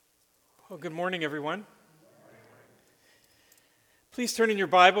Well, good morning, everyone. Please turn in your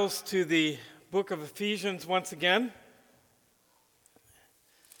Bibles to the book of Ephesians once again.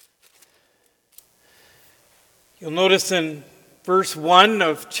 You'll notice in verse 1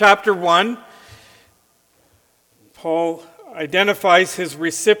 of chapter 1, Paul identifies his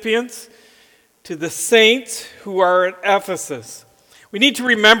recipients to the saints who are at Ephesus. We need to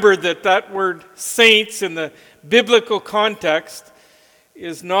remember that word saints in the biblical context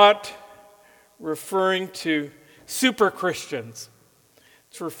is not referring to super Christians.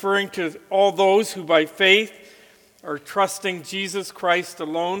 It's referring to all those who by faith are trusting Jesus Christ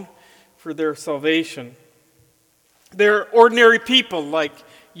alone for their salvation. They're ordinary people like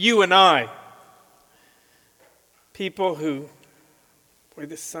you and I. People who, boy,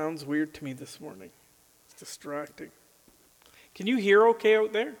 this sounds weird to me this morning. It's distracting. Can you hear okay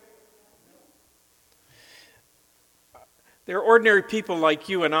out there? They're ordinary people like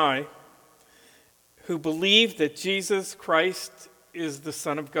you and I who believe that Jesus Christ is the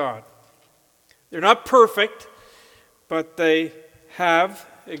Son of God. They're not perfect, but they have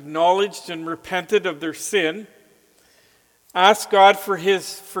acknowledged and repented of their sin, asked God for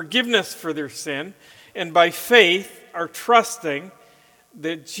His forgiveness for their sin, and by faith are trusting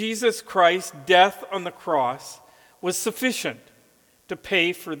that Jesus Christ's death on the cross was sufficient to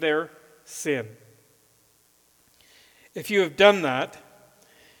pay for their sin. If you have done that,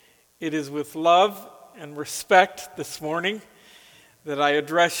 it is with love and respect this morning that I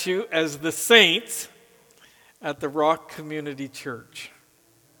address you as the saints at the Rock Community Church.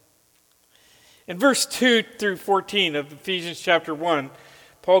 In verse 2 through 14 of Ephesians chapter 1,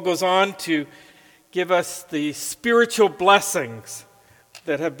 Paul goes on to give us the spiritual blessings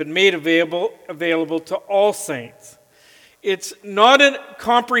that have been made available to all saints. It's not a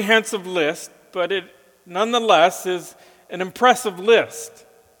comprehensive list, but it nonetheless is an impressive list.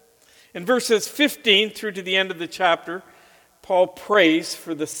 In verses 15 through to the end of the chapter, Paul prays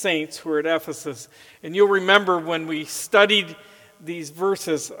for the saints who are at Ephesus. And you'll remember when we studied these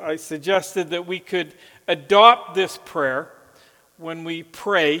verses, I suggested that we could adopt this prayer when we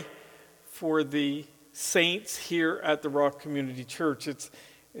pray for the saints here at the Rock Community Church.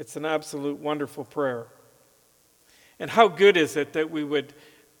 It's an absolute wonderful prayer. And how good is it that we would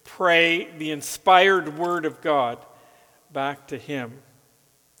pray the inspired word of God back to Him.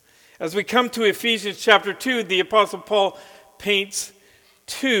 As we come to Ephesians chapter 2, the Apostle Paul paints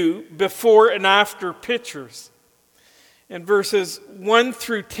two before and after pictures. In verses 1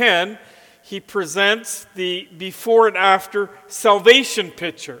 through 10, he presents the before and after salvation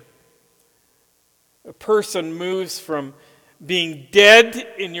picture. A person moves from being dead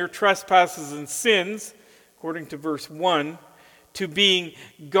in your trespasses and sins, according to verse 1, to being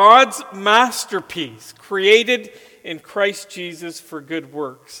God's masterpiece, created in Christ Jesus for good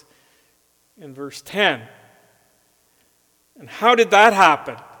works, in verse 10. And how did that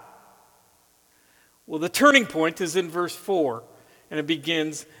happen? Well, the turning point is in verse 4, and it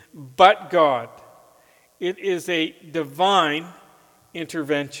begins, but God. It is a divine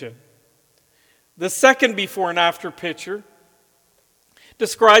intervention. The second before and after picture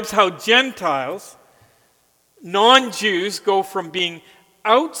describes how Gentiles, non-Jews, go from being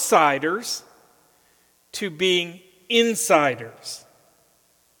outsiders to being insiders.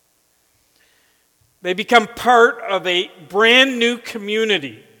 They become part of a brand new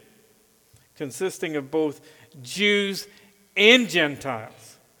community consisting of both Jews and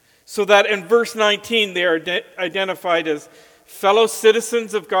Gentiles. So that in verse 19 they are identified as fellow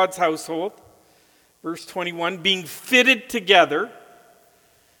citizens of God's household. Verse 21, being fitted together.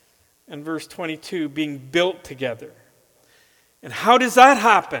 And verse 22, being built together. And how does that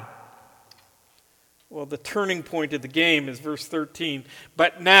happen? Well, the turning point of the game is verse 13.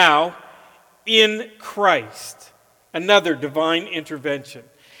 But now, in Christ, another divine intervention.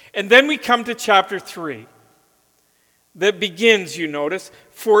 And then we come to chapter 3 that begins, you notice,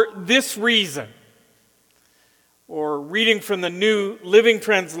 for this reason. Or reading from the New Living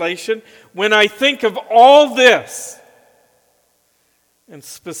Translation, when I think of all this, and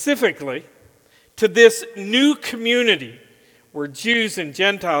specifically to this new community where Jews and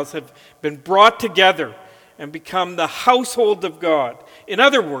Gentiles have been brought together and become the household of God. In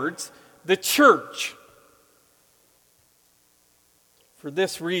other words, the church. For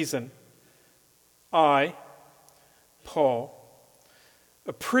this reason, I, Paul,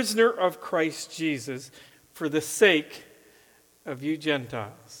 a prisoner of Christ Jesus, for the sake of you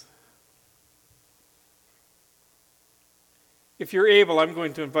Gentiles. If you're able, I'm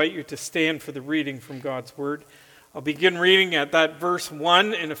going to invite you to stand for the reading from God's Word. I'll begin reading at that verse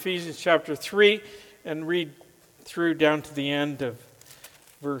 1 in Ephesians chapter 3 and read through down to the end of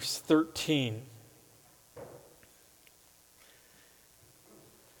verse 13.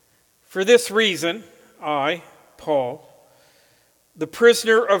 For this reason, I, Paul, the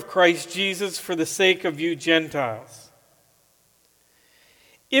prisoner of Christ Jesus for the sake of you Gentiles,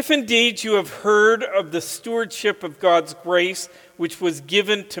 if indeed you have heard of the stewardship of God's grace which was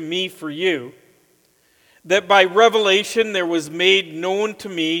given to me for you, that by revelation there was made known to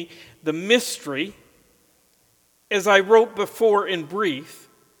me the mystery, as I wrote before in brief.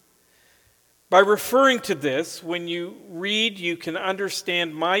 By referring to this, when you read, you can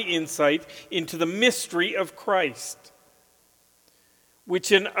understand my insight into the mystery of Christ,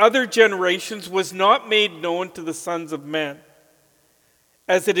 which in other generations was not made known to the sons of men,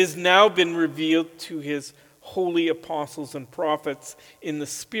 as it has now been revealed to his holy apostles and prophets in the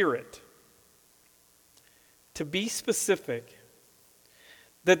Spirit. To be specific,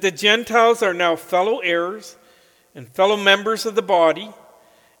 that the Gentiles are now fellow heirs and fellow members of the body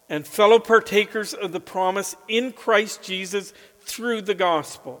and fellow partakers of the promise in Christ Jesus through the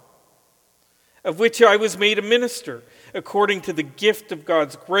gospel, of which I was made a minister, according to the gift of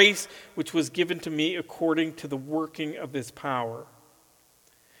God's grace, which was given to me according to the working of his power.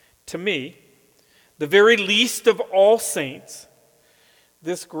 To me, the very least of all saints,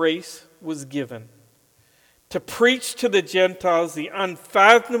 this grace was given, to preach to the Gentiles the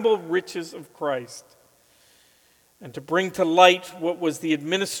unfathomable riches of Christ, and to bring to light what was the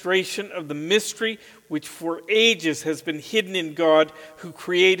administration of the mystery which for ages has been hidden in God, who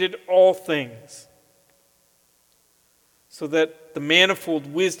created all things, so that the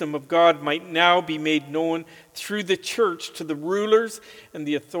manifold wisdom of God might now be made known through the church to the rulers and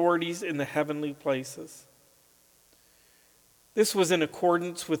the authorities in the heavenly places. This was in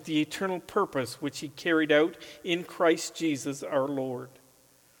accordance with the eternal purpose which he carried out in Christ Jesus our Lord,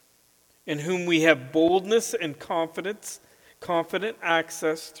 in whom we have boldness and confident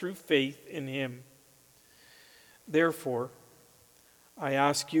access through faith in him. Therefore, I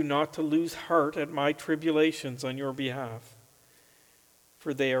ask you not to lose heart at my tribulations on your behalf,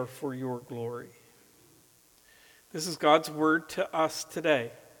 for they are for your glory. This is God's word to us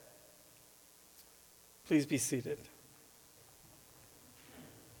today. Please be seated.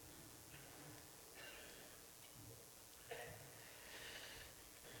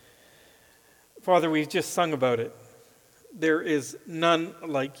 Father, we've just sung about it. There is none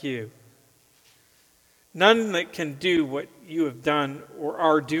like you. None that can do what you have done or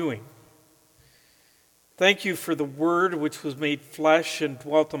are doing. Thank you for the Word which was made flesh and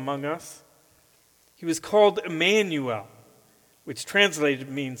dwelt among us. He was called Emmanuel, which translated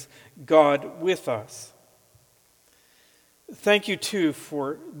means God with us. Thank you, too,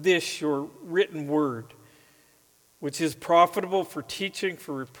 for this, your written Word, which is profitable for teaching,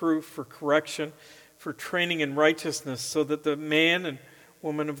 for reproof, for correction, for training in righteousness, so that the man and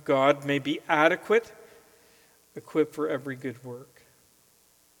woman of God may be adequate, equipped for every good work.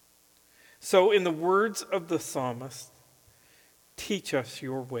 So in the words of the psalmist, teach us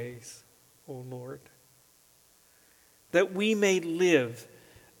your ways, O Lord, that we may live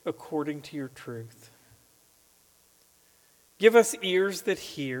according to your truth. Give us ears that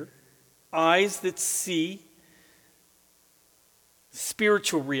hear, eyes that see,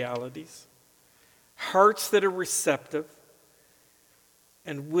 spiritual realities, hearts that are receptive,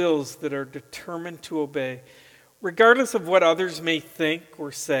 and wills that are determined to obey, regardless of what others may think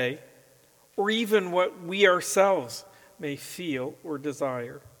or say, or even what we ourselves may feel or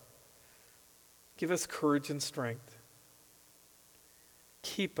desire. Give us courage and strength.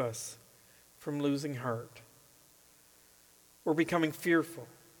 Keep us from losing heart or becoming fearful.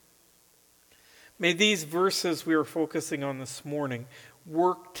 May these verses we are focusing on this morning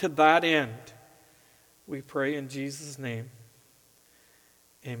work to that end. We pray in Jesus' name.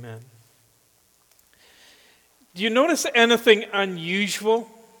 Amen. Do you notice anything unusual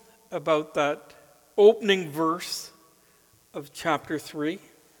about that opening verse of chapter 3?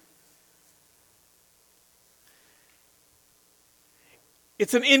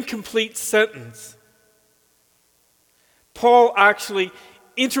 It's an incomplete sentence. Paul actually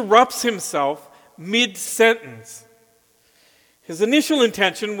interrupts himself mid-sentence. His initial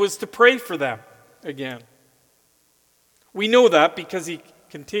intention was to pray for them again. We know that because he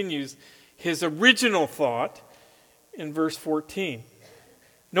continues his original thought in verse 14.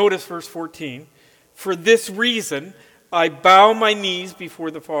 Notice verse 14. For this reason, I bow my knees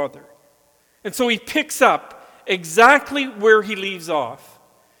before the Father. And so he picks up exactly where he leaves off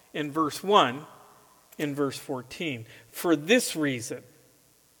in verse 1, in verse 14. For this reason.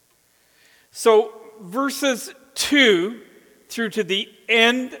 So verses 2 through to the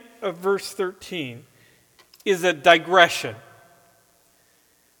end of verse 13 is a digression.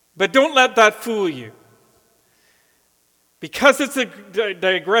 But don't let that fool you. Because it's a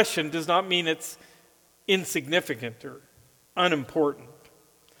digression does not mean it's insignificant or unimportant.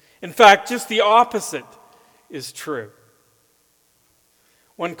 In fact, just the opposite is true.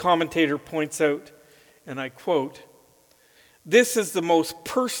 One commentator points out, and I quote, "This is the most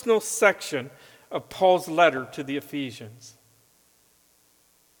personal section of Paul's letter to the Ephesians.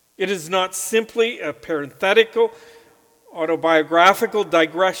 It is not simply a parenthetical, autobiographical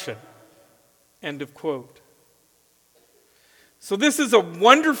digression." End of quote. So this is a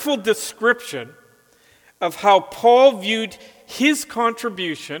wonderful description of how Paul viewed his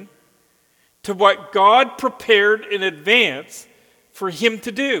contribution to what God prepared in advance for him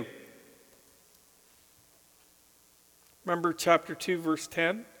to do. Remember chapter 2, verse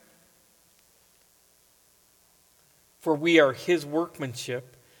 10? "For we are his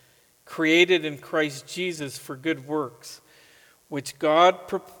workmanship, created in Christ Jesus for good works, which God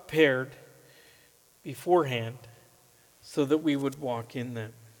prepared beforehand so that we would walk in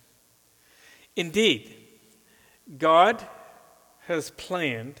them." Indeed, God has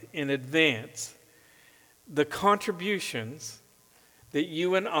planned in advance the contributions that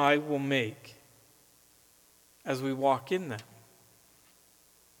you and I will make as we walk in them.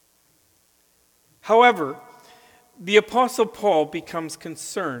 However, the Apostle Paul becomes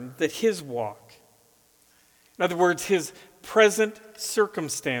concerned that his walk, in other words, his present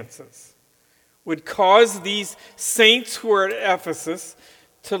circumstances, would cause these saints who are at Ephesus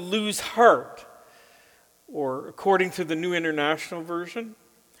to lose heart, or according to the New International Version,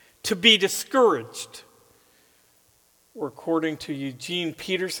 to be discouraged, or according to Eugene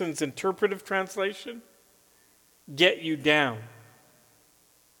Peterson's interpretive translation, get you down.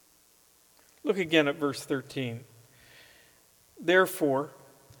 Look again at verse 13. "Therefore,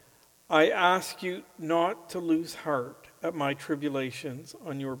 I ask you not to lose heart at my tribulations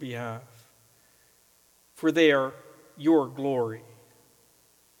on your behalf, for they are your glory."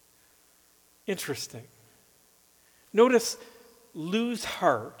 Interesting. Notice, lose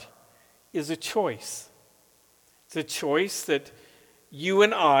heart is a choice. It's a choice that you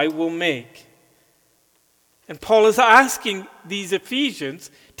and I will make. And Paul is asking these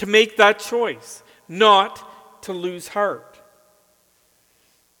Ephesians to make that choice, not to lose heart.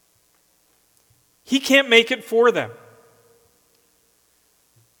 He can't make it for them.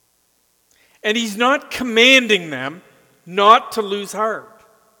 And he's not commanding them not to lose heart,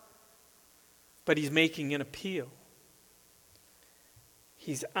 but he's making an appeal.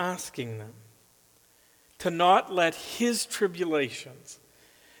 He's asking them to not let his tribulations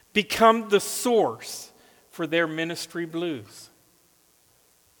become the source for their ministry blues.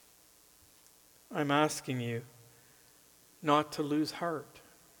 I'm asking you not to lose heart.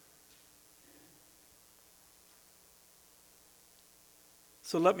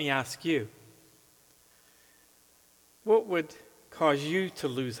 So let me ask you, what would cause you to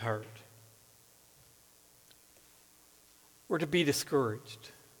lose heart? Or to be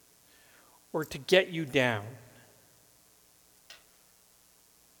discouraged? Or to get you down?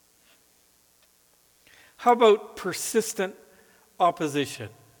 How about persistent opposition?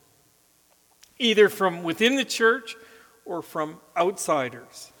 Either from within the church or from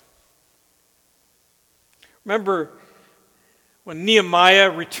outsiders. Remember when Nehemiah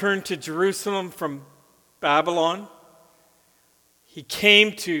returned to Jerusalem from Babylon? He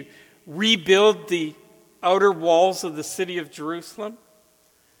came to rebuild the outer walls of the city of Jerusalem.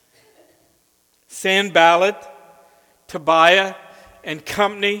 Sanballat, Tobiah, and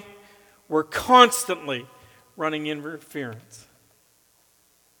company were constantly running interference.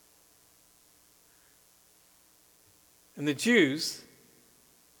 And the Jews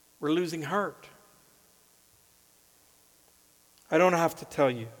were losing heart. I don't have to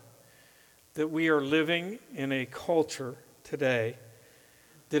tell you that we are living in a culture today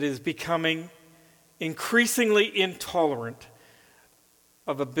that is becoming increasingly intolerant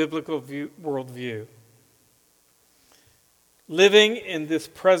of a biblical worldview. Living in this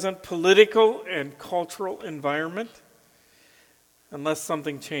present political and cultural environment, unless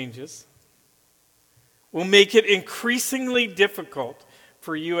something changes, will make it increasingly difficult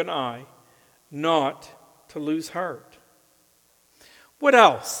for you and I not to lose heart. What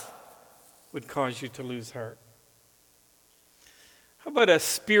else would cause you to lose heart? How about a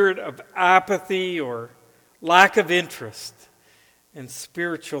spirit of apathy or lack of interest in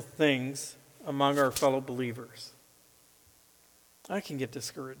spiritual things among our fellow believers? That can get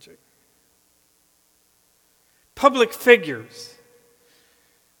discouraging. Public figures,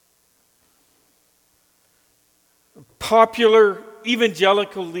 popular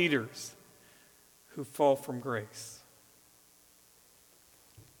evangelical leaders who fall from grace.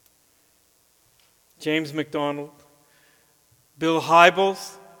 James MacDonald, Bill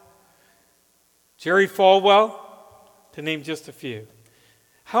Hybels, Jerry Falwell, to name just a few.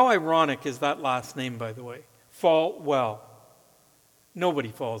 How ironic is that last name, by the way? Falwell. Nobody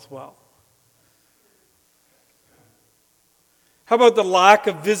falls well. How about the lack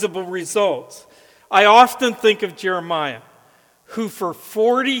of visible results? I often think of Jeremiah, who for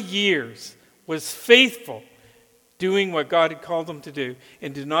 40 years was faithful doing what God had called him to do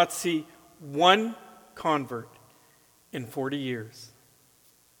and did not see one convert in 40 years.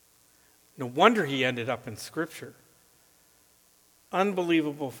 No wonder he ended up in Scripture.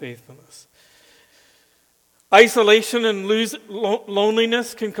 Unbelievable faithfulness. Isolation and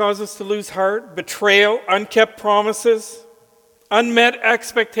loneliness can cause us to lose heart. Betrayal, unkept promises, unmet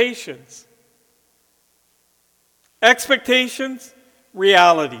expectations. Expectations,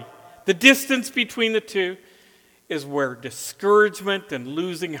 reality. The distance between the two is where discouragement and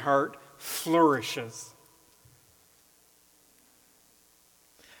losing heart flourishes.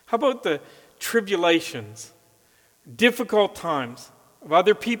 How about the tribulations, difficult times of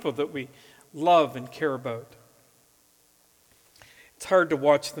other people that we love and care about? It's hard to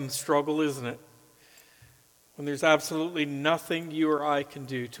watch them struggle, isn't it? When there's absolutely nothing you or I can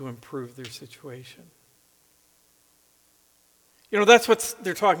do to improve their situation. You know, that's what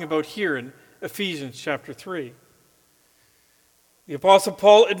they're talking about here in Ephesians chapter 3. The Apostle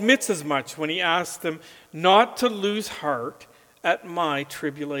Paul admits as much when he asks them not to lose heart at my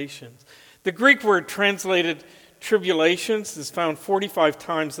tribulations. The Greek word translated tribulations is found 45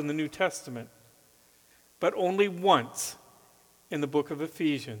 times in the New Testament, but only once in the book of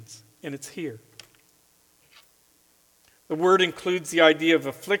Ephesians, and it's here. The word includes the idea of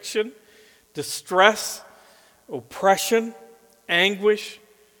affliction, distress, oppression, anguish,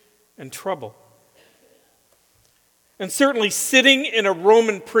 and trouble. And certainly sitting in a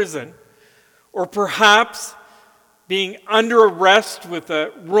Roman prison, or perhaps being under arrest with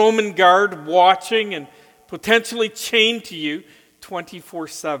a Roman guard watching and potentially chained to you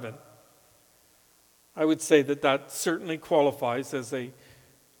 24/7. I would say that certainly qualifies as a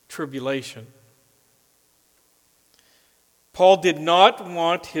tribulation. Paul did not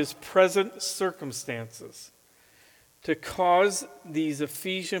want his present circumstances to cause these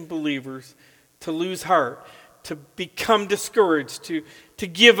Ephesian believers to lose heart, to become discouraged, to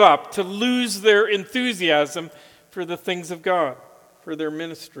give up, to lose their enthusiasm for the things of God, for their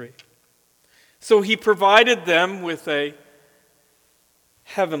ministry. So he provided them with a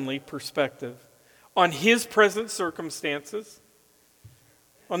heavenly perspective on his present circumstances,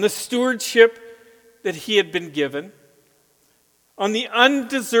 on the stewardship that he had been given, on the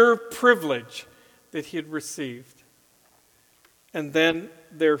undeserved privilege that he had received, and then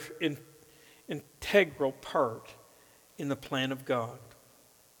their integral part in the plan of God.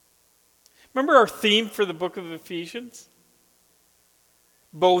 Remember our theme for the book of Ephesians?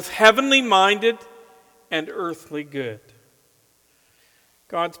 Both heavenly minded and earthly good.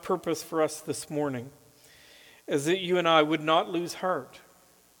 God's purpose for us this morning is that you and I would not lose heart,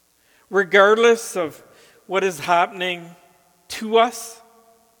 regardless of what is happening to us,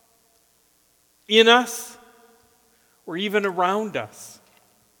 in us, or even around us.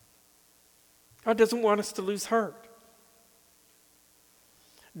 God doesn't want us to lose heart.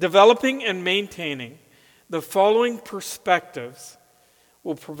 Developing and maintaining the following perspectives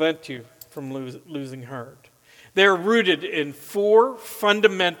will prevent you from losing heart. They are rooted in 4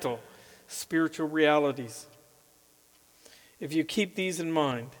 fundamental spiritual realities. If you keep these in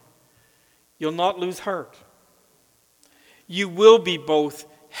mind, you'll not lose heart. You will be both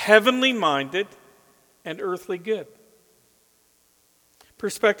heavenly minded and earthly good.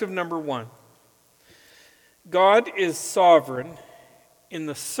 Perspective number 1. God is sovereign in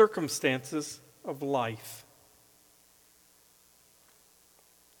the circumstances of life.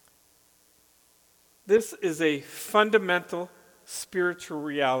 This is a fundamental spiritual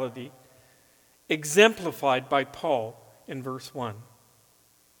reality exemplified by Paul in verse 1.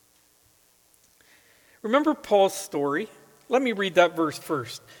 Remember Paul's story? Let me read that verse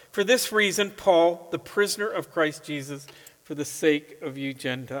first. For this reason, Paul, the prisoner of Christ Jesus, for the sake of you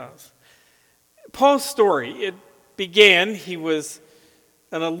Gentiles. Paul's story, it began, he was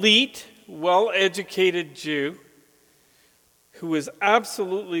an elite, well-educated Jew who was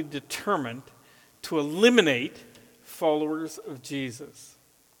absolutely determined to eliminate followers of Jesus.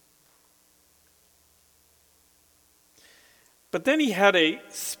 But then he had a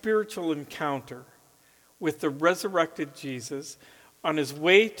spiritual encounter with the resurrected Jesus on his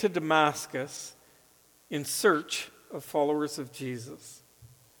way to Damascus in search of followers of Jesus.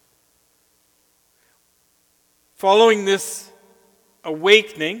 Following this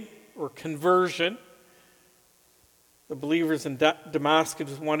awakening or conversion, The believers in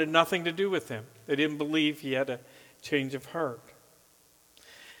Damascus wanted nothing to do with him. They didn't believe he had a change of heart.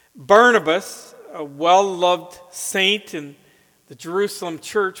 Barnabas, a well-loved saint in the Jerusalem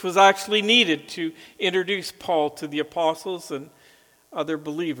church, was actually needed to introduce Paul to the apostles and other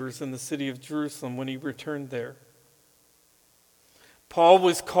believers in the city of Jerusalem when he returned there. Paul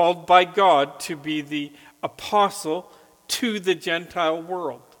was called by God to be the apostle to the Gentile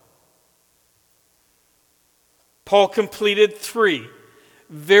world. Paul completed 3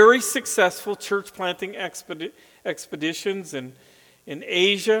 very successful church planting expeditions in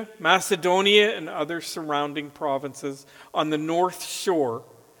Asia, Macedonia, and other surrounding provinces on the north shore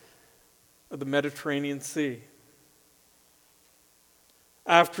of the Mediterranean Sea.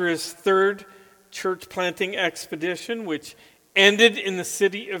 After his 3rd church planting expedition, which ended in the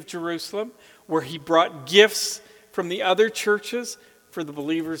city of Jerusalem, where he brought gifts from the other churches for the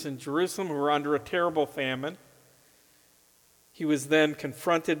believers in Jerusalem who were under a terrible famine, he was then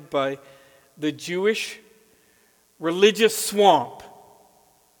confronted by the Jewish religious swamp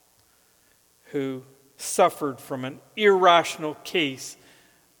who suffered from an irrational case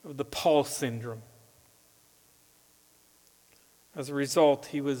of the Paul syndrome. As a result,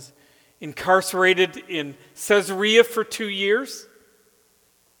 he was incarcerated in Caesarea for 2 years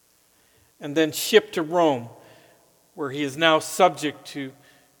and then shipped to Rome, where he is now subject to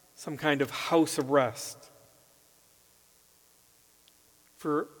some kind of house arrest.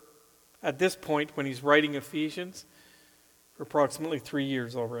 For at this point, when he's writing Ephesians, for approximately 3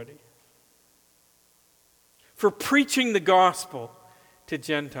 years already. For preaching the gospel to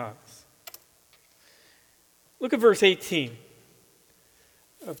Gentiles. Look at verse 18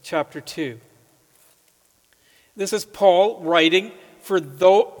 of chapter 2. This is Paul writing, for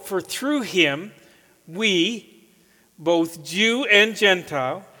through him we, both Jew and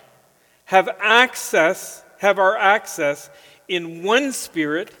Gentile, have our access in one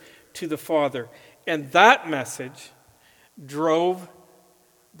Spirit to the Father. And that message drove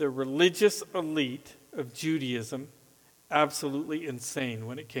the religious elite of Judaism absolutely insane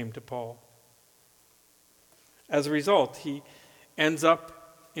when it came to Paul. As a result, he ends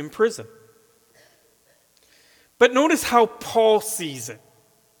up in prison. But notice how Paul sees it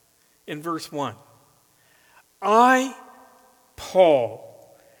in verse 1. I,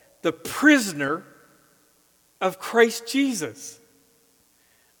 Paul, the prisoner of Christ Jesus,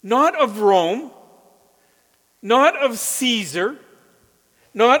 not of Rome, not of Caesar,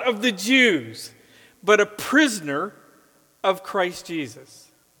 not of the Jews, but a prisoner of Christ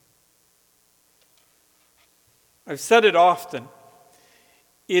Jesus. I've said it often.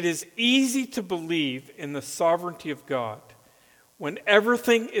 It is easy to believe in the sovereignty of God when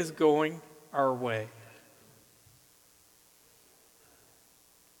everything is going our way.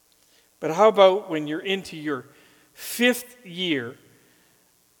 But how about when you're into your 5th year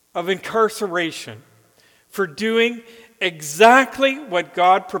of incarceration for doing exactly what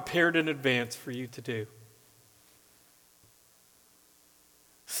God prepared in advance for you to do?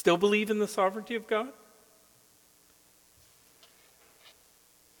 Still believe in the sovereignty of God?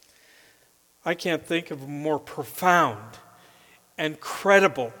 I can't think of a more profound and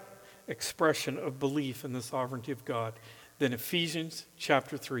credible expression of belief in the sovereignty of God than Ephesians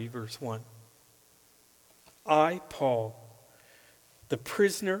chapter 3, verse 1. I, Paul, the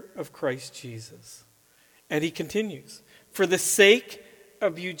prisoner of Christ Jesus. And he continues, for the sake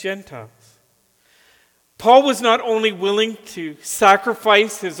of you Gentiles. Paul was not only willing to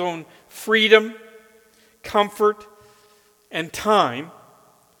sacrifice his own freedom, comfort, and time,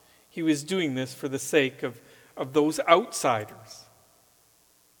 he was doing this for the sake of those outsiders.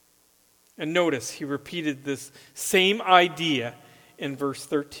 And notice, he repeated this same idea in verse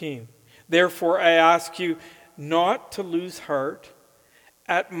 13. Therefore, I ask you not to lose heart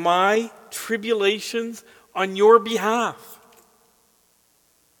at my tribulations on your behalf.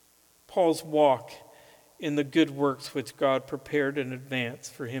 Paul's walk in the good works which God prepared in advance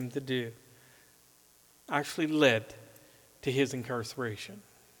for him to do actually led to his incarceration.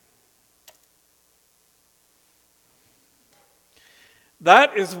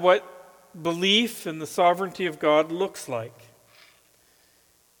 That is what belief in the sovereignty of God looks like.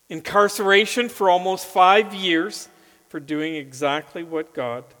 Incarceration for almost 5 years for doing exactly what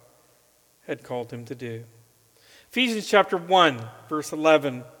God had called him to do. Ephesians chapter 1, verse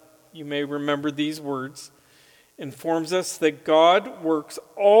 11, you may remember these words, informs us that God works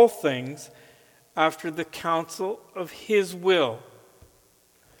all things after the counsel of his will.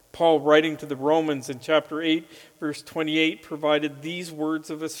 Paul, writing to the Romans in chapter 8, verse 28, provided these words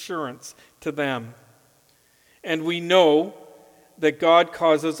of assurance to them. And we know that God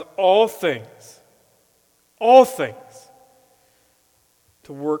causes all things all things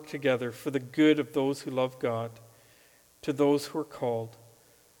to work together for the good of those who love God, to those who are called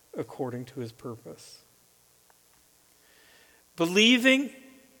according to his purpose. Believing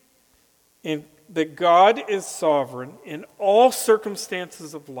in that God is sovereign in all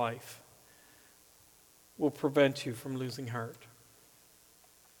circumstances of life will prevent you from losing heart.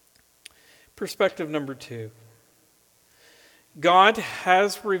 Perspective number 2. God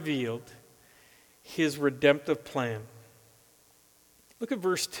has revealed his redemptive plan. Look at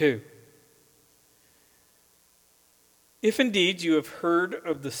verse 2. If indeed you have heard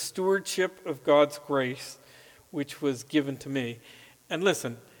of the stewardship of God's grace, which was given to me. And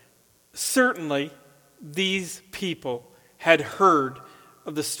listen, certainly these people had heard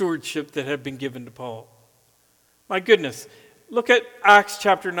of the stewardship that had been given to Paul. My goodness, look at Acts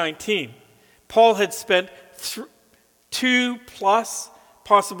chapter 19. Paul had spent 2 plus,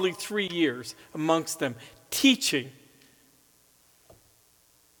 possibly 3 years amongst them, teaching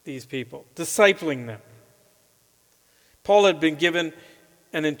these people, discipling them. Paul had been given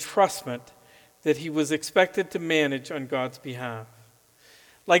an entrustment that he was expected to manage on God's behalf.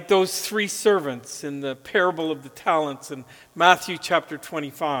 Like those 3 servants in the parable of the talents in Matthew chapter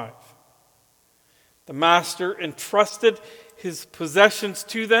 25. The master entrusted his possessions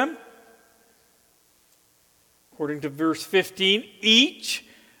to them. According to verse 15, each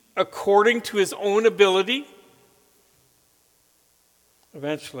according to his own ability.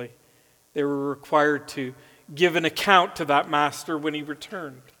 Eventually, they were required to give an account to that master when he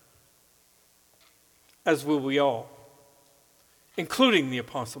returned. As will we all, including the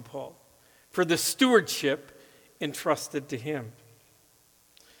Apostle Paul, for the stewardship entrusted to him.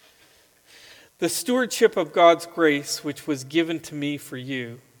 The stewardship of God's grace, which was given to me for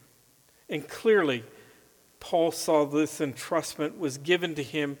you. And clearly, Paul saw this entrustment was given to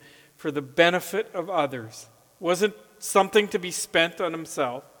him for the benefit of others. It wasn't something to be spent on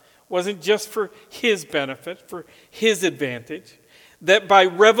himself. It wasn't just for his benefit, for his advantage. That by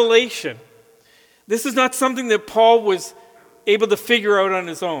revelation, this is not something that Paul was able to figure out on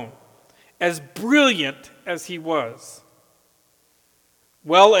his own. As brilliant as he was,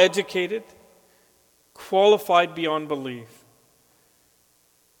 well educated, qualified beyond belief.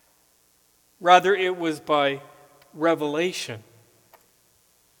 Rather, it was by revelation.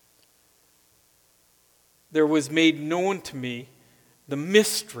 There was made known to me the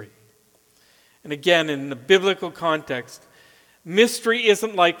mystery. And again, in the biblical context, mystery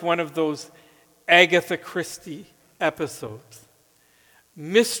isn't like one of those Agatha Christie episodes.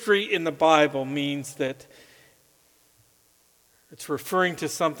 Mystery in the Bible means that it's referring to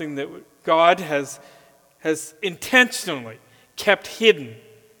something that God has intentionally kept hidden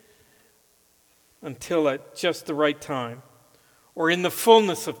until at just the right time, or in the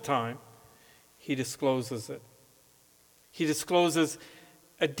fullness of time, he discloses it. He discloses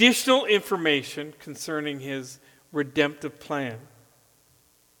additional information concerning his redemptive plan.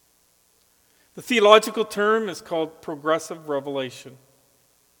 The theological term is called progressive revelation.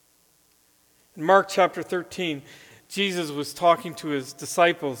 In Mark chapter 13, Jesus was talking to his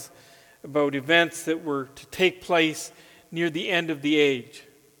disciples about events that were to take place near the end of the age.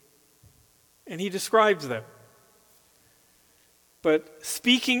 And he describes them. But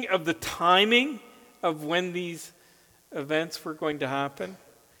speaking of the timing of when these events were going to happen,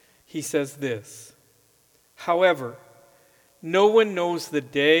 he says this: however, no one knows the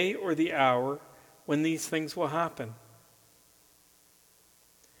day or the hour when these things will happen.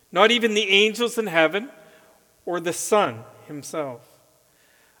 Not even the angels in heaven or the Son himself.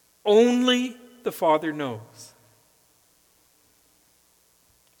 Only the Father knows.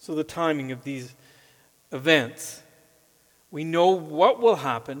 So the timing of these events, we know what will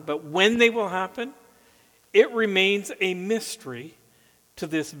happen, but when they will happen, it remains a mystery to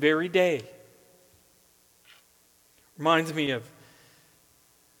this very day. Reminds me of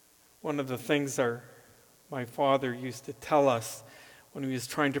one of the things my father used to tell us when he was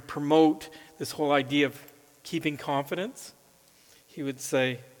trying to promote this whole idea of keeping confidence. He would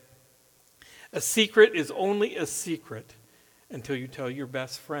say, a secret is only a secret until you tell your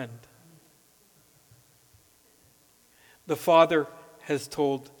best friend. The Father has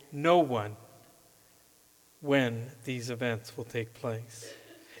told no one when these events will take place.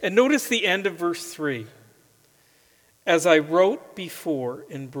 And notice the end of verse 3. As I wrote before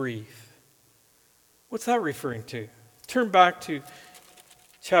in brief. What's that referring to? Turn back to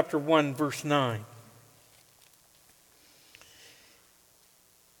chapter 1, verse 9.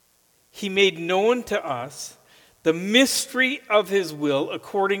 He made known to us the mystery of his will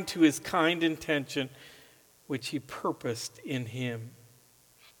according to his kind intention, which he purposed in him.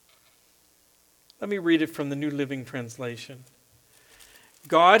 Let me read it from the New Living Translation.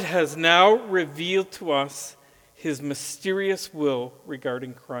 God has now revealed to us his mysterious will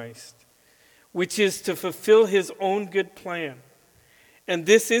regarding Christ, which is to fulfill his own good plan. And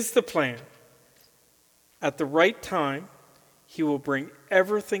this is the plan. At the right time, he will bring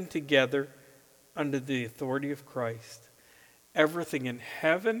everything together under the authority of Christ, everything in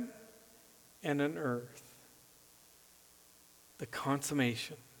heaven and on earth. The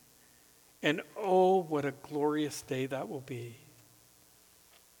consummation. And oh, what a glorious day that will be.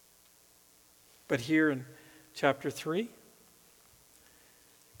 But here in chapter 3,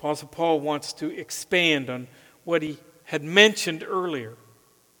 Apostle Paul wants to expand on what he had mentioned earlier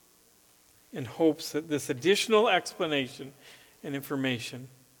in hopes that this additional explanation and information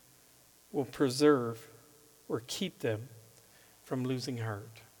will preserve or keep them from losing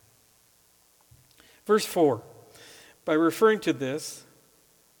heart. Verse 4, by referring to this,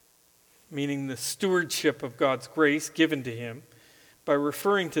 meaning the stewardship of God's grace given to him, by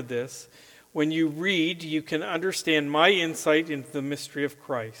referring to this, when you read, you can understand my insight into the mystery of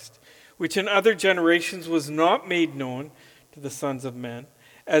Christ, which in other generations was not made known to the sons of men,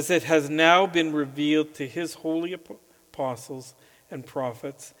 as it has now been revealed to his holy apostles and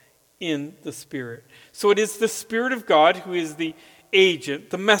prophets in the Spirit. So it is the Spirit of God who is the agent,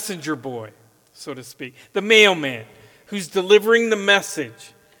 the messenger boy, so to speak, the mailman, who's delivering the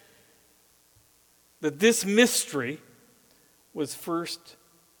message that this mystery was first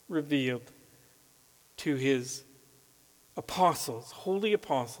revealed to his apostles, holy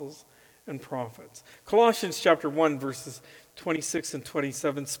apostles and prophets. Colossians chapter 1, verses 26 and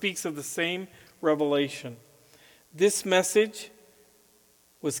 27 speaks of the same revelation. This message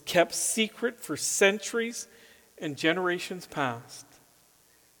was kept secret for centuries and generations past,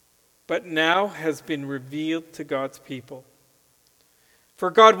 but now has been revealed to God's people. For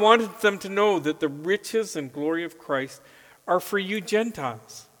God wanted them to know that the riches and glory of Christ are for you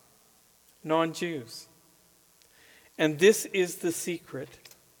Gentiles, non-Jews. And this is the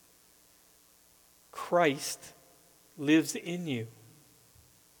secret. Christ lives in you.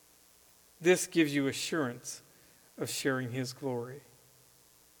 This gives you assurance of sharing his glory.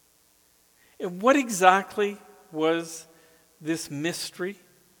 And what exactly was this mystery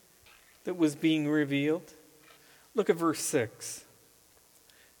that was being revealed? Look at verse 6.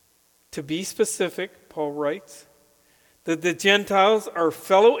 To be specific, Paul writes, that the Gentiles are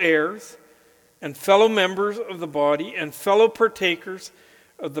fellow heirs and fellow members of the body and fellow partakers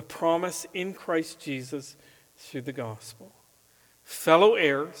of the promise in Christ Jesus through the gospel. Fellow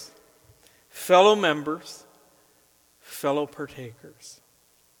heirs, fellow members, fellow partakers.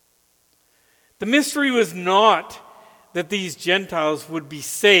 The mystery was not that these Gentiles would be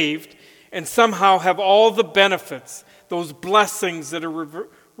saved and somehow have all the benefits, those blessings that are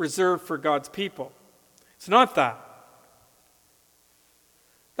reserved for God's people. It's not that.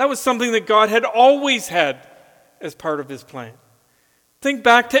 That was something that God had always had as part of his plan. Think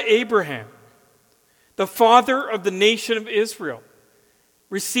back to Abraham, the father of the nation of Israel,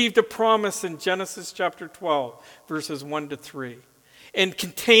 received a promise in Genesis chapter 12, verses 1 to 3. And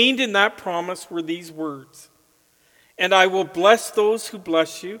contained in that promise were these words, "And I will bless those who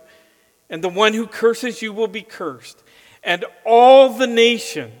bless you, and the one who curses you will be cursed. And all the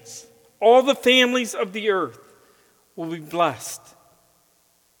nations, all the families of the earth will be blessed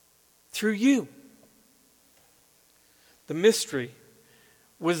through you." The mystery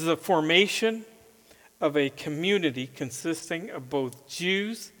was the formation of a community consisting of both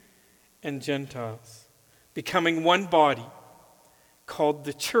Jews and Gentiles, becoming one body called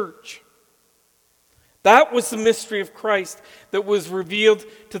the church. That was the mystery of Christ that was revealed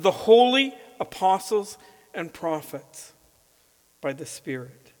to the holy apostles and prophets by the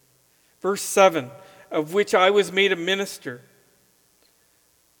Spirit. Verse 7, of which I was made a minister.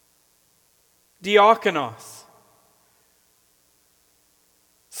 Diakonos,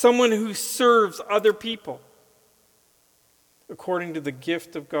 someone who serves other people according to the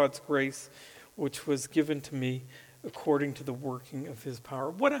gift of God's grace, which was given to me according to the working of his power.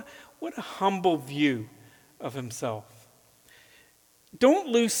 What a humble view of himself. Don't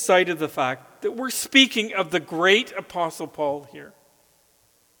lose sight of the fact that we're speaking of the great Apostle Paul here.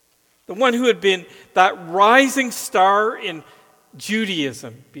 The one who had been that rising star in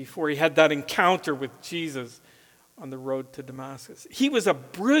Judaism before he had that encounter with Jesus on the road to Damascus. He was a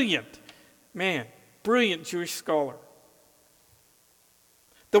brilliant man, brilliant Jewish scholar.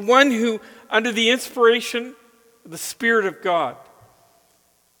 The one who, under the inspiration of the Spirit of God,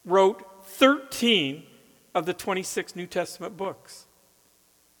 wrote 13 of the 26 New Testament books.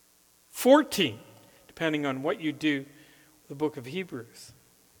 14, depending on what you do with the book of Hebrews.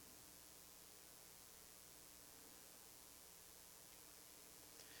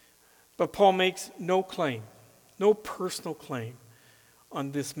 But Paul makes no claim, no personal claim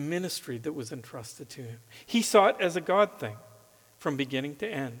on this ministry that was entrusted to him. He saw it as a God thing from beginning to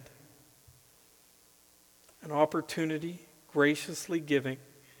end. An opportunity graciously giving,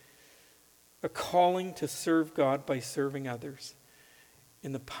 a calling to serve God by serving others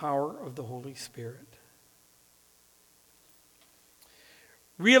in the power of the Holy Spirit.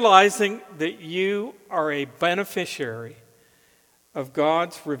 Realizing that you are a beneficiary of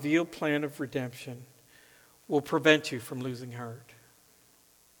God's revealed plan of redemption will prevent you from losing heart.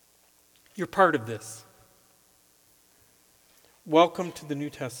 You're part of this. Welcome to the New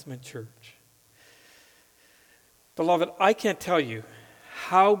Testament church. Beloved, I can't tell you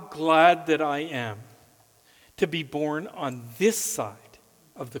how glad that I am to be born on this side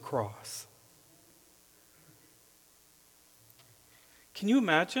of the cross. Can you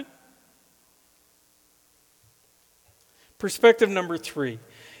imagine? Perspective number 3.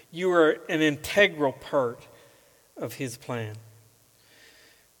 You are an integral part of his plan.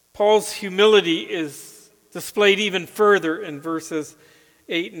 Paul's humility is displayed even further in verses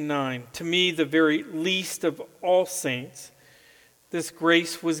 8 and 9. To me, the very least of all saints, this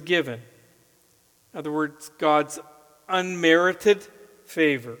grace was given. In other words, God's unmerited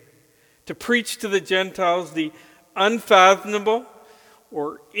favor to preach to the Gentiles the unfathomable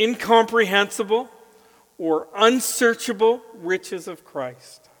or incomprehensible or unsearchable riches of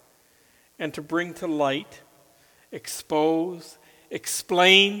Christ, and to bring to light, expose,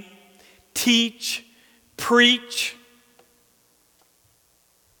 explain, teach, preach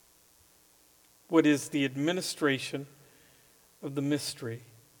what is the administration of the mystery,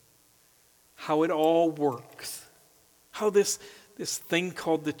 how it all works, how this thing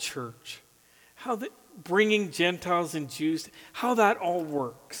called the church, how bringing Gentiles and Jews, how that all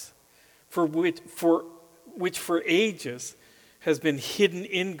works, for which for ages has been hidden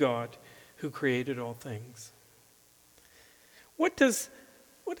in God who created all things. What does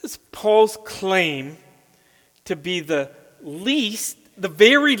Paul's claim to be the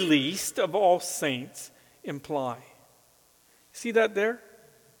very least of all saints imply? See that there?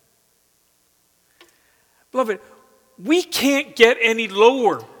 Beloved, we can't get any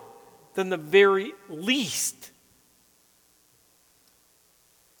lower than the very least.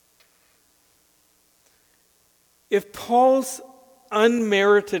 If Paul's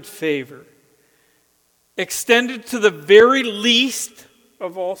unmerited favor extended to the very least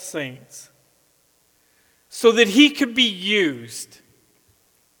of all saints, so that he could be used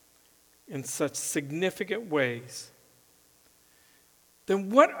in such significant ways, then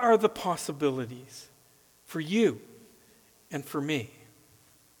what are the possibilities for you and for me?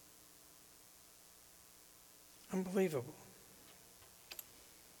 Unbelievable.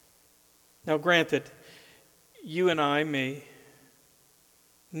 Now, granted, you and I may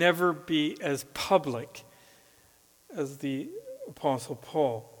never be as public as the Apostle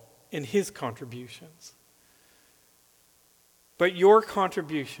Paul in his contributions. But your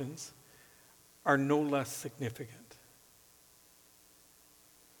contributions are no less significant.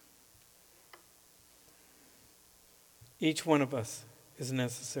 Each one of us is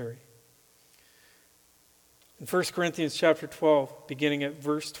necessary. In 1 Corinthians chapter 12, beginning at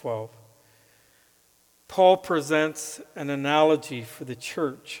verse 12, Paul presents an analogy for the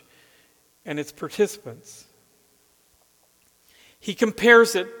church and its participants. He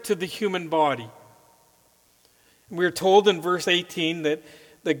compares it to the human body. We're told in verse 18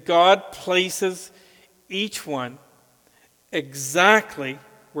 that God places each one exactly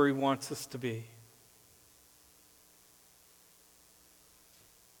where he wants us to be.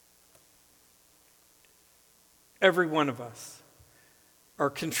 Every one of us are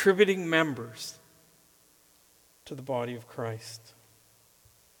contributing members to the body of Christ,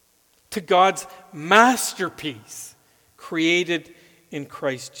 to God's masterpiece created in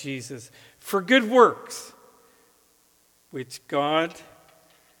Christ Jesus for good works, which God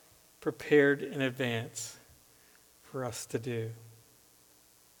prepared in advance for us to do.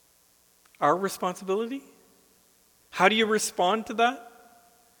 Our responsibility? How do you respond to that?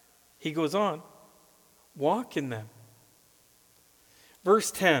 He goes on, walk in them.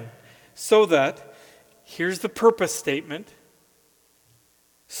 Verse 10, so that, here's the purpose statement,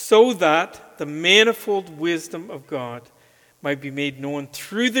 so that the manifold wisdom of God might be made known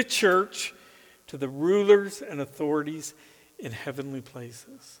through the church to the rulers and authorities in heavenly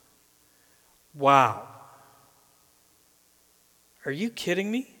places. Wow. Are you kidding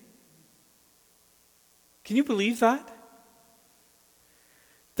me? Can you believe that?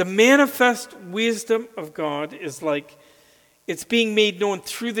 The manifest wisdom of God is like it's being made known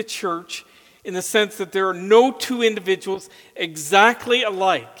through the church in the sense that there are no two individuals exactly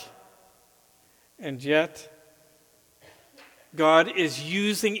alike. And yet, God is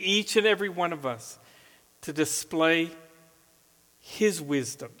using each and every one of us to display His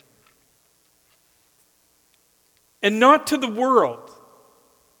wisdom. And not to the world,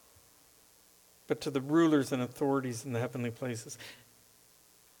 but to the rulers and authorities in the heavenly places.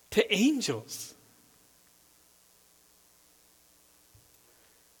 To angels.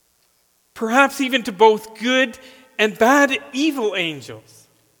 Perhaps even to both good and bad, evil angels.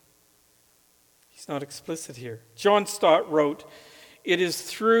 He's not explicit here. John Stott wrote, "It is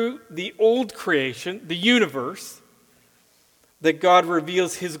through the old creation, the universe, that God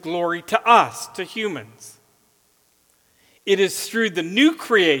reveals His glory to us, to humans. It is through the new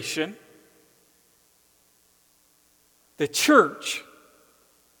creation, the church,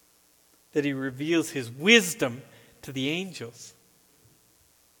 that He reveals His wisdom to the angels."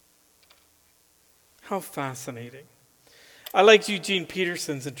 How fascinating. I liked Eugene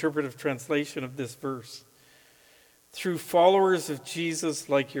Peterson's interpretive translation of this verse. "Through followers of Jesus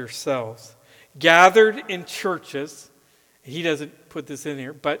like yourselves, gathered in churches," he doesn't put this in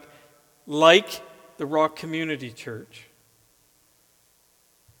here, but like the Rock Community Church,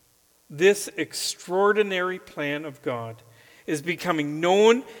 this extraordinary plan of God is becoming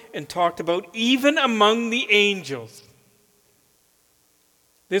known and talked about even among the angels.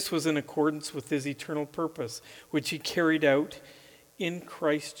 This was in accordance with His eternal purpose, which He carried out in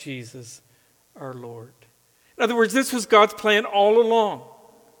Christ Jesus our Lord. In other words, this was God's plan all along.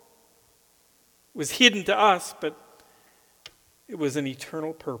 It was hidden to us, but it was an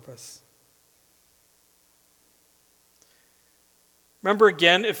eternal purpose. Remember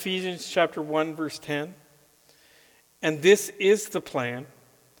again Ephesians chapter 1, verse 10? "And this is the plan.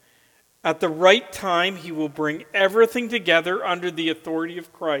 At the right time, He will bring everything together under the authority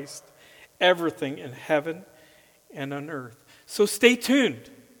of Christ, everything in heaven and on earth." So stay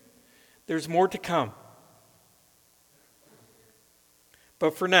tuned. There's more to come.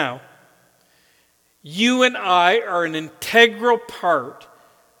 But for now, you and I are an integral part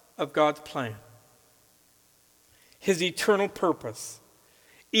of God's plan. His eternal purpose.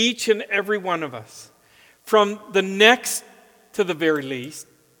 Each and every one of us. From the next to the very least,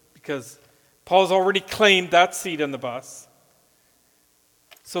 because Paul's already claimed that seat on the bus.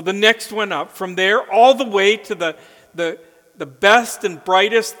 So the next one up, from there all the way to the best and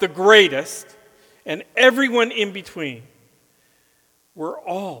brightest, the greatest, and everyone in between. We're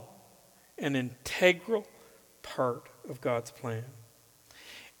all an integral part of God's plan.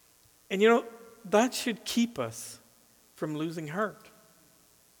 And that should keep us from losing heart.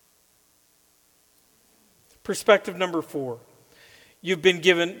 Perspective number 4. You've been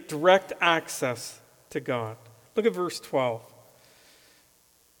given direct access to God. Look at verse 12.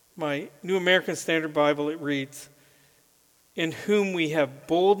 My New American Standard Bible, it reads, "In whom we have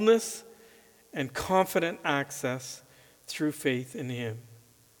boldness and confident access through faith in Him."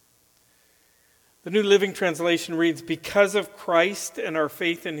 The New Living Translation reads, "Because of Christ and our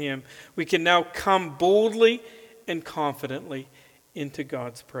faith in Him, we can now come boldly and confidently into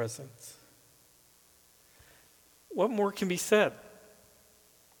God's presence." What more can be said?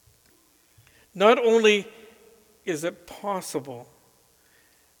 Not only is it possible,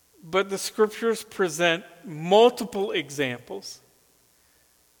 but the Scriptures present multiple examples,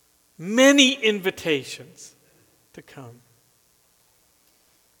 many invitations to come.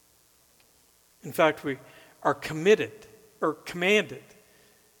 In fact, we are commanded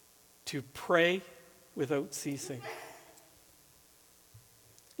to pray without ceasing.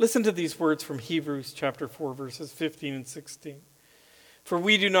 Listen to these words from Hebrews chapter 4, verses 15 and 16. "For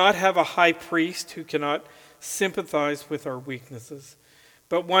we do not have a high priest who cannot sympathize with our weaknesses,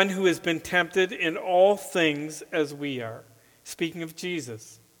 but one who has been tempted in all things as we are." Speaking of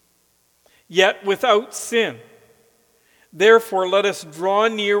Jesus. "Yet without sin. Therefore let us draw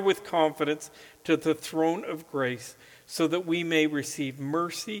near with confidence to the throne of grace, so that we may receive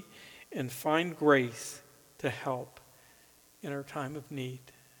mercy and find grace to help in our time of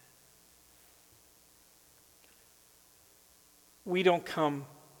need." We don't come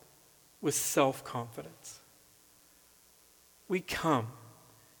with self-confidence. We come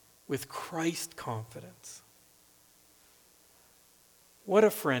with Christ confidence. What a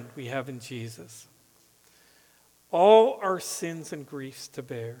friend we have in Jesus. All our sins and griefs to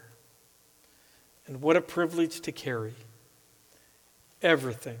bear. And what a privilege to carry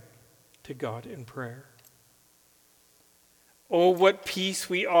everything to God in prayer. Oh, what peace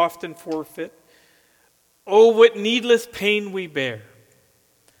we often forfeit. Oh, what needless pain we bear.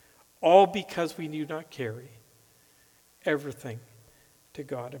 All because we do not carry everything to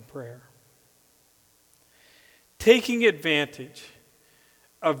God in prayer. Taking advantage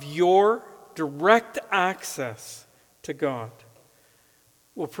of your direct access to God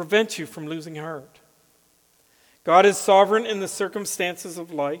will prevent you from losing heart. God is sovereign in the circumstances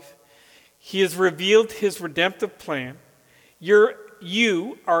of life. He has revealed his redemptive plan.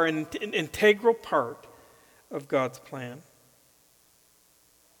 You are an integral part of God's plan.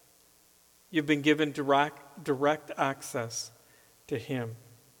 You've been given direct access to him.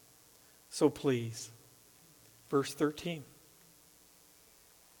 So please, verse 13.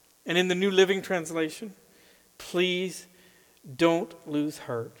 And in the New Living Translation, please don't lose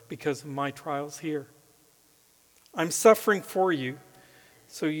heart because of my trials here. I'm suffering for you,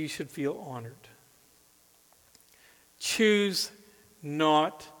 so you should feel honored. Choose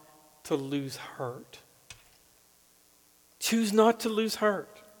not to lose heart. Choose not to lose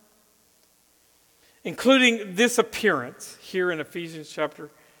heart. Including this appearance here in Ephesians chapter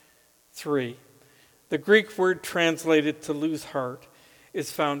 3. The Greek word translated to lose heart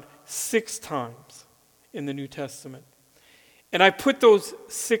is found 6 times in the New Testament. And I put those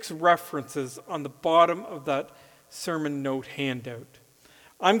 6 references on the bottom of that sermon note handout.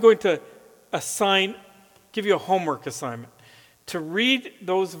 I'm going to give you a homework assignment to read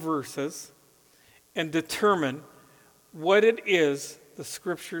those verses and determine what it is the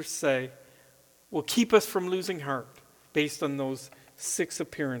scriptures say will keep us from losing heart based on those 6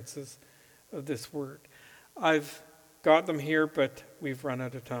 appearances of this word. I've got them here, but we've run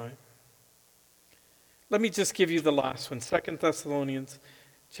out of time. Let me just give you the last one, 2 Thessalonians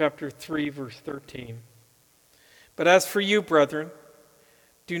chapter 3, verse 13. But as for you, brethren,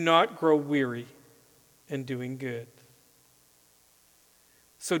 do not grow weary in doing good.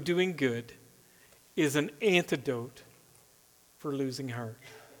 So doing good is an antidote for losing heart.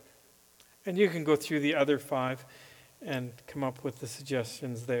 And you can go through the other 5 and come up with the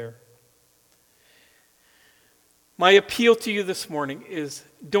suggestions there. My appeal to you this morning is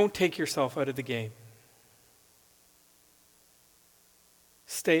don't take yourself out of the game.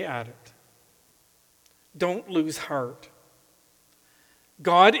 Stay at it. Don't lose heart.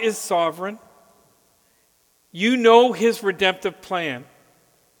 God is sovereign. You know his redemptive plan.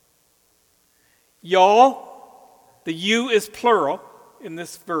 Y'all, the you is plural in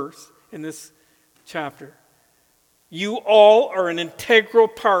this verse, in this chapter. You all are an integral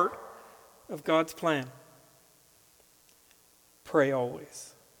part of God's plan. Pray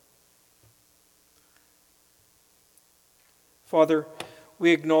always. Father,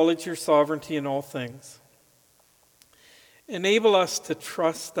 we acknowledge your sovereignty in all things. Enable us to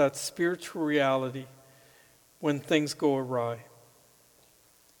trust that spiritual reality when things go awry.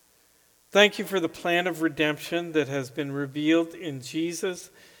 Thank you for the plan of redemption that has been revealed in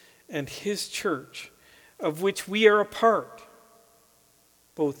Jesus and his church, of which we are a part,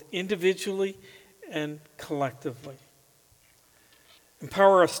 both individually and collectively.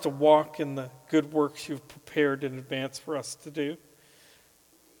 Empower us to walk in the good works you've prepared in advance for us to do.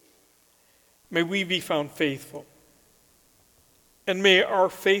 May we be found faithful. And may our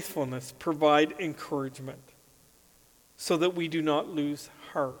faithfulness provide encouragement so that we do not lose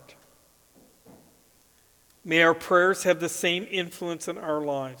heart. May our prayers have the same influence in our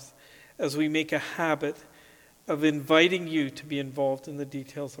lives as we make a habit of inviting you to be involved in the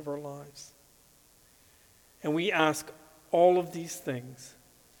details of our lives. And we ask all of these things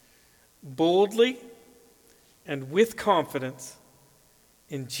boldly and with confidence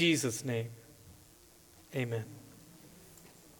in Jesus' name. Amen.